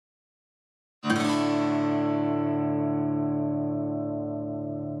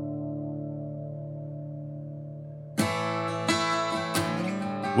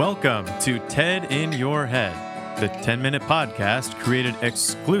Welcome to TED in Your Head, the 10-minute podcast created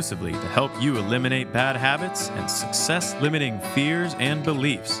exclusively to help you eliminate bad habits and success-limiting fears and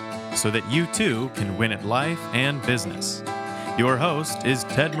beliefs so that you too can win at life and business. Your host is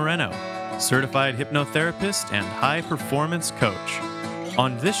Ted Moreno, certified hypnotherapist and high-performance coach.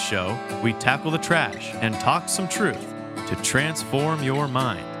 On this show, we tackle the trash and talk some truth to transform your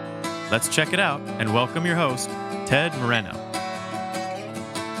mind. Let's check it out and welcome your host, Ted Moreno.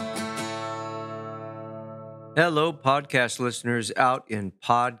 Hello, podcast listeners out in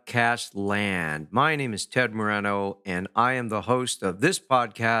podcast land. My name is Ted Moreno, and I am the host of this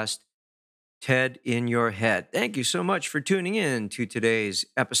podcast, TED in Your Head. Thank you so much for tuning in to today's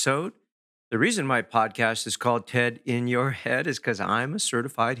episode. The reason my podcast is called TED in Your Head is because I'm a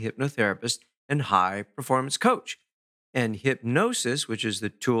certified hypnotherapist and high-performance coach. And hypnosis, which is the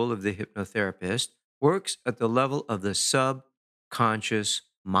tool of the hypnotherapist, works at the level of the subconscious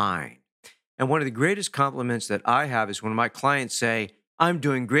mind. And one of the greatest compliments that I have is when my clients say, I'm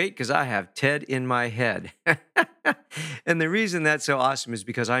doing great because I have TED in my head. And the reason that's so awesome is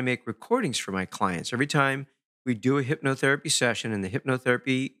because I make recordings for my clients. Every time we do a hypnotherapy session, and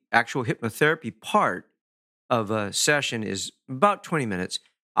the actual hypnotherapy part of a session is about 20 minutes,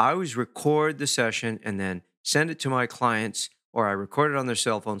 I always record the session and then send it to my clients, or I record it on their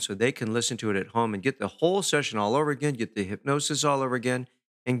cell phone so they can listen to it at home and get the whole session all over again, get the hypnosis all over again,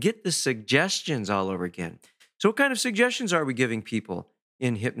 and get the suggestions all over again. So what kind of suggestions are we giving people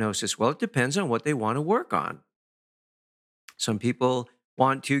in hypnosis? Well, it depends on what they want to work on. Some people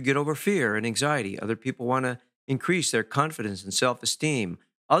want to get over fear and anxiety. Other people want to increase their confidence and self-esteem.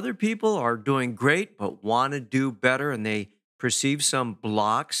 Other people are doing great but want to do better, and they perceive some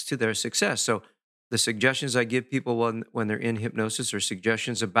blocks to their success. So the suggestions I give people when they're in hypnosis are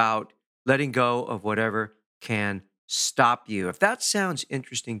suggestions about letting go of whatever can stop you. If that sounds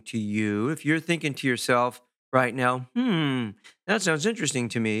interesting to you, if you're thinking to yourself right now, that sounds interesting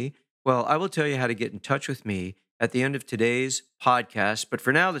to me, well, I will tell you how to get in touch with me at the end of today's podcast. But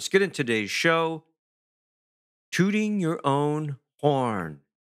for now, let's get into today's show. Tooting your own horn.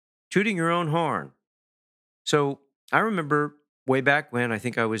 Tooting your own horn. So I remember way back when, I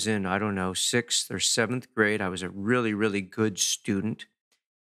think I was in, 6th or 7th grade. I was a really, really good student.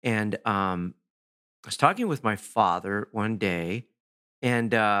 And I was talking with my father one day,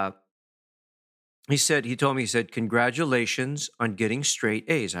 and he told me, congratulations on getting straight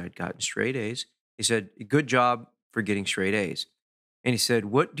A's. I had gotten straight A's. He said, good job for getting straight A's. And he said,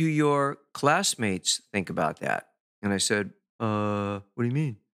 what do your classmates think about that? And I said, what do you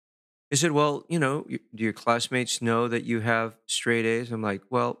mean? He said, well, do your classmates know that you have straight A's? I'm like,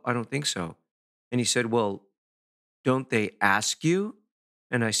 well, I don't think so. And he said, well, don't they ask you?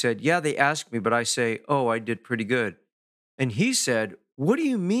 And I said, yeah, they ask me, but I say, oh, I did pretty good. And he said, what do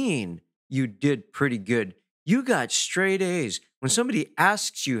you mean you did pretty good? You got straight A's. When somebody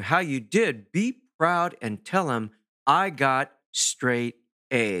asks you how you did, be proud and tell them, I got straight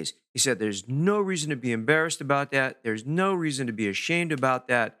A's. He said, there's no reason to be embarrassed about that. There's no reason to be ashamed about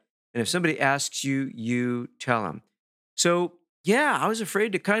that. And if somebody asks you, you tell them. So, yeah, I was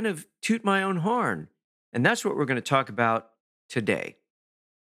afraid to kind of toot my own horn. And that's what we're going to talk about today.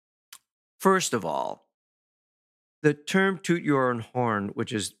 First of all, the term toot your own horn,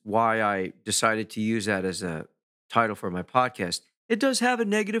 which is why I decided to use that as a title for my podcast, it does have a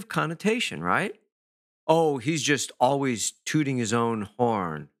negative connotation, right? Oh, he's just always tooting his own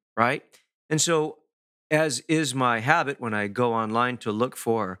horn, right? And so, as is my habit when I go online to look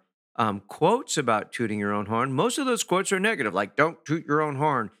for quotes about tooting your own horn, most of those quotes are negative, like, don't toot your own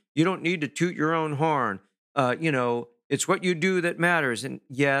horn. You don't need to toot your own horn. It's what you do that matters. And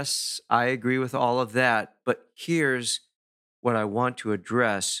yes, I agree with all of that. But here's what I want to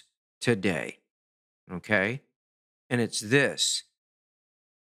address today, okay? And it's this.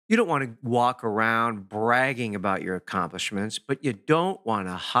 You don't want to walk around bragging about your accomplishments, but you don't want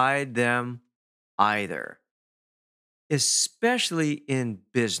to hide them either, especially in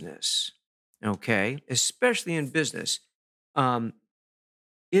business, okay? Especially in business.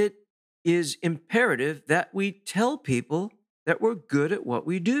 It is imperative that we tell people that we're good at what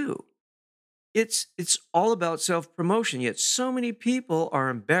we do. It's all about self-promotion, yet so many people are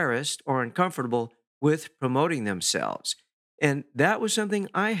embarrassed or uncomfortable with promoting themselves. And that was something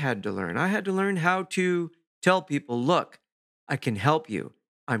I had to learn. I had to learn how to tell people, look, I can help you.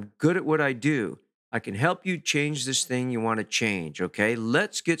 I'm good at what I do. I can help you change this thing you want to change, okay?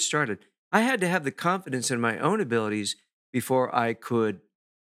 Let's get started. I had to have the confidence in my own abilities before I could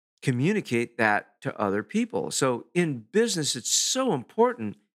communicate that to other people. So in business, it's so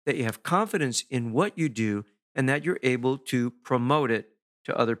important that you have confidence in what you do and that you're able to promote it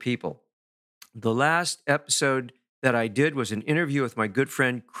to other people. The last episode that I did was an interview with my good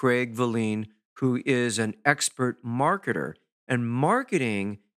friend Craig Valine, who is an expert marketer. And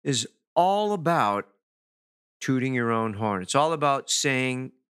marketing is all about tooting your own horn. It's all about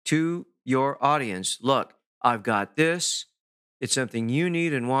saying to your audience, look, I've got this. It's something you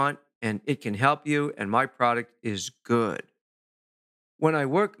need and want, and it can help you, and my product is good. When I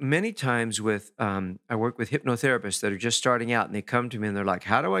work many times with, I work with hypnotherapists that are just starting out and they come to me and they're like,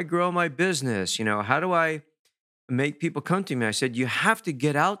 how do I grow my business? How do I make people come to me? I said, you have to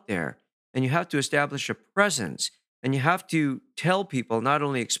get out there and you have to establish a presence and you have to tell people, not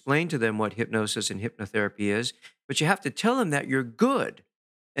only explain to them what hypnosis and hypnotherapy is, but you have to tell them that you're good.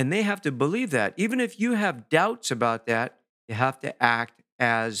 And they have to believe that. Even if you have doubts about that, you have to act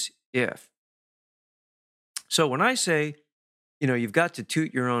as if. So when I say, you've got to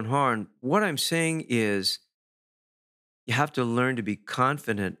toot your own horn, what I'm saying is you have to learn to be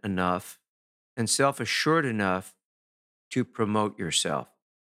confident enough and self assured enough to promote yourself,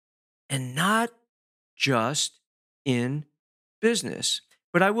 and not just in business.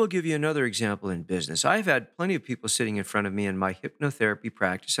 But I will give you another example in business. I've had plenty of people sitting in front of me in my hypnotherapy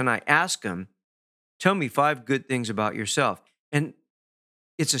practice, and I ask them, tell me 5 good things about yourself. And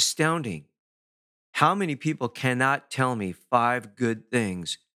it's astounding how many people cannot tell me 5 good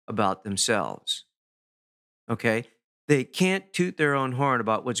things about themselves. Okay? They can't toot their own horn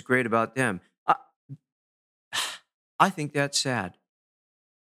about what's great about them. I think that's sad.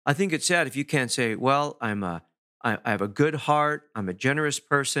 I think it's sad if you can't say, well, I have a good heart. I'm a generous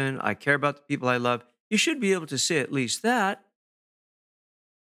person. I care about the people I love. You should be able to say at least that.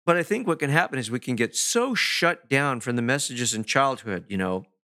 But I think what can happen is we can get so shut down from the messages in childhood,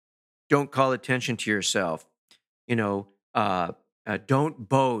 don't call attention to yourself, don't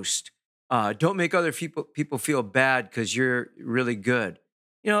boast, don't make other people feel bad because you're really good.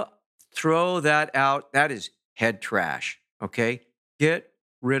 Throw that out. That is head trash, okay? Get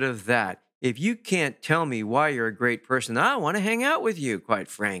rid of that. If you can't tell me why you're a great person, I don't want to hang out with you, quite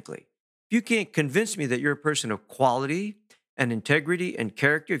frankly. If you can't convince me that you're a person of quality and integrity and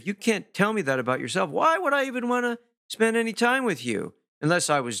character, if you can't tell me that about yourself, why would I even want to spend any time with you? Unless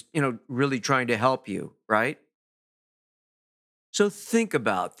I was, really trying to help you, right? So think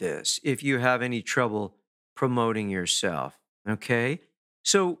about this if you have any trouble promoting yourself, okay?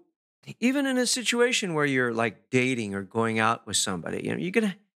 So even in a situation where you're like dating or going out with somebody, you're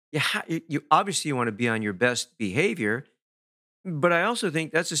gonna, you obviously you want to be on your best behavior, but I also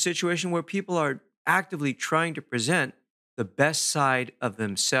think that's a situation where people are actively trying to present the best side of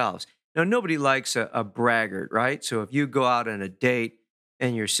themselves. Now, nobody likes a braggart, right? So if you go out on a date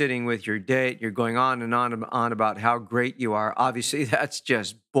and you're sitting with your date, you're going on and on about how great you are. Obviously, that's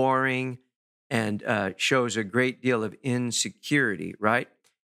just boring and shows a great deal of insecurity, right?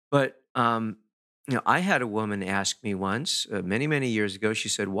 But I had a woman ask me once, many, many years ago. She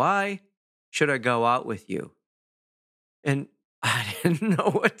said, "Why should I go out with you?" And I didn't know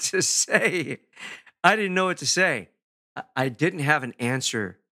what to say. I didn't know what to say. I didn't have an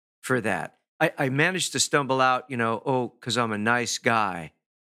answer for that. I managed to stumble out, because I'm a nice guy.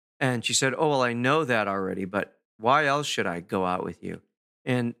 And she said, "Oh, well, I know that already, but why else should I go out with you?"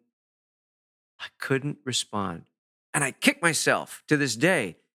 And I couldn't respond. And I kick myself to this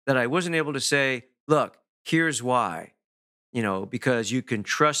day that I wasn't able to say, look, here's why, because you can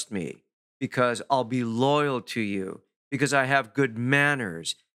trust me, because I'll be loyal to you, because I have good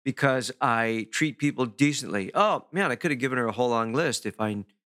manners, because I treat people decently. Oh, man, I could have given her a whole long list if I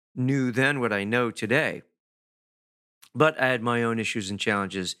knew then what I know today. But I had my own issues and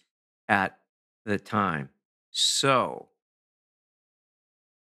challenges at the time. So,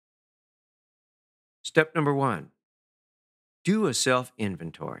 step number 1, do a self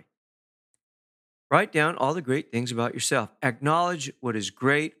inventory. Write down all the great things about yourself. Acknowledge what is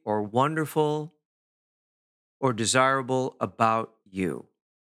great or wonderful or desirable about you.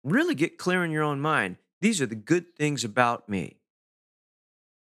 Really get clear in your own mind. These are the good things about me.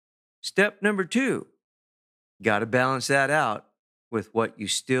 Step number 2, got to balance that out with what you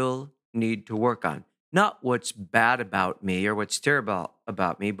still need to work on. Not what's bad about me or what's terrible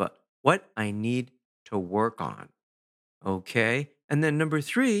about me, but what I need to work on. Okay? And then number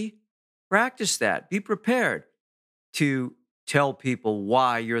 3, practice that. Be prepared to tell people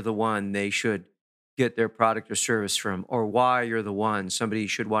why you're the one they should get their product or service from, or why you're the one somebody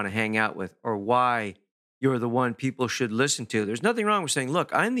should want to hang out with, or why you're the one people should listen to. There's nothing wrong with saying,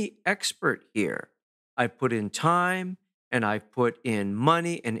 look, I'm the expert here. I put in time and I've put in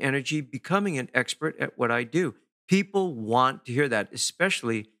money and energy becoming an expert at what I do. People want to hear that,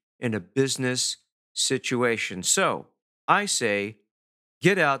 especially in a business situation. So I say,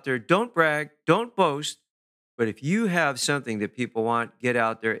 Get out there. Don't brag. Don't boast. But if you have something that people want, get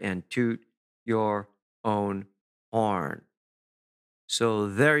out there and toot your own horn. So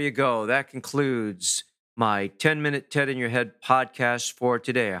there you go. That concludes my 10-minute TED in Your Head podcast for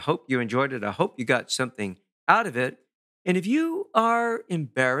today. I hope you enjoyed it. I hope you got something out of it. And if you are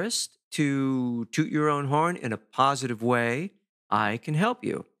embarrassed to toot your own horn in a positive way, I can help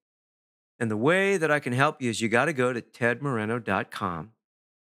you. And the way that I can help you is you got to go to tedmoreno.com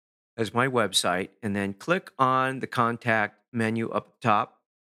as my website, and then click on the contact menu up top.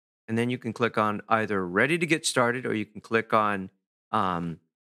 And then you can click on either ready to get started, or you can click on, I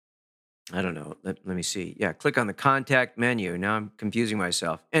don't know, let me see. Yeah, click on the contact menu. Now I'm confusing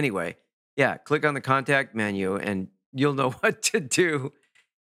myself. Anyway, yeah, click on the contact menu and you'll know what to do.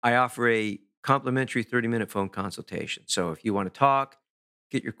 I offer a complimentary 30-minute phone consultation. So if you want to talk,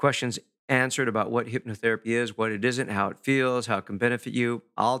 get your questions answered about what hypnotherapy is, what it isn't, how it feels, how it can benefit you,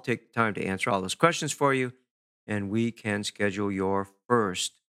 I'll take the time to answer all those questions for you, and we can schedule your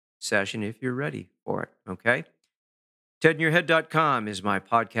first session if you're ready for it, okay? TedInYourHead.com is my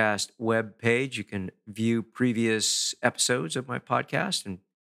podcast web page. You can view previous episodes of my podcast and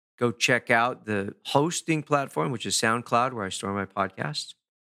go check out the hosting platform, which is SoundCloud, where I store my podcasts.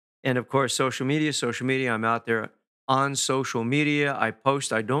 And of course, social media. I'm out there on social media. I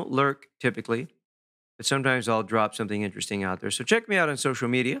post. I don't lurk typically, but sometimes I'll drop something interesting out there. So check me out on social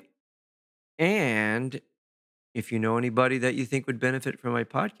media. And if you know anybody that you think would benefit from my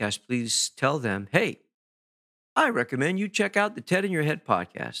podcast, please tell them, hey, I recommend you check out the TED in Your Head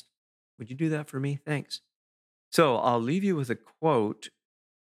podcast. Would you do that for me? Thanks. So I'll leave you with a quote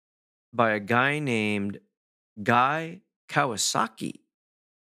by a guy named Guy Kawasaki.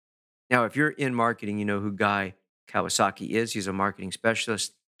 Now, if you're in marketing, you know who Guy Kawasaki is. He's a marketing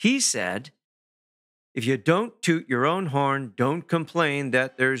specialist. He said, if you don't toot your own horn, don't complain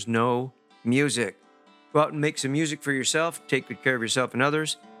that there's no music. Go out and make some music for yourself. Take good care of yourself and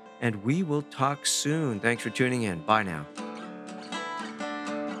others. And we will talk soon. Thanks for tuning in. Bye now.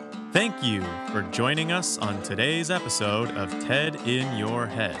 Thank you for joining us on today's episode of TED in Your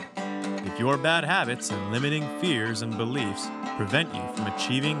Head. If your bad habits and limiting fears and beliefs prevent you from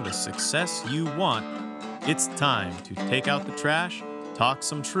achieving the success you want, it's time to take out the trash, talk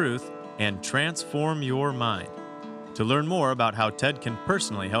some truth, and transform your mind. To learn more about how TED can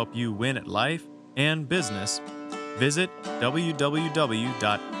personally help you win at life and business, visit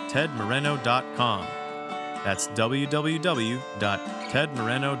www.tedmoreno.com. That's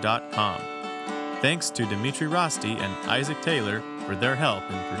www.tedmoreno.com. Thanks to Dimitri Rosti and Isaac Taylor for their help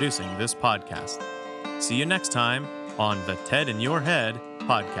in producing this podcast. See you next time on the TED in Your Head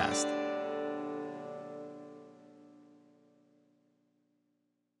podcast.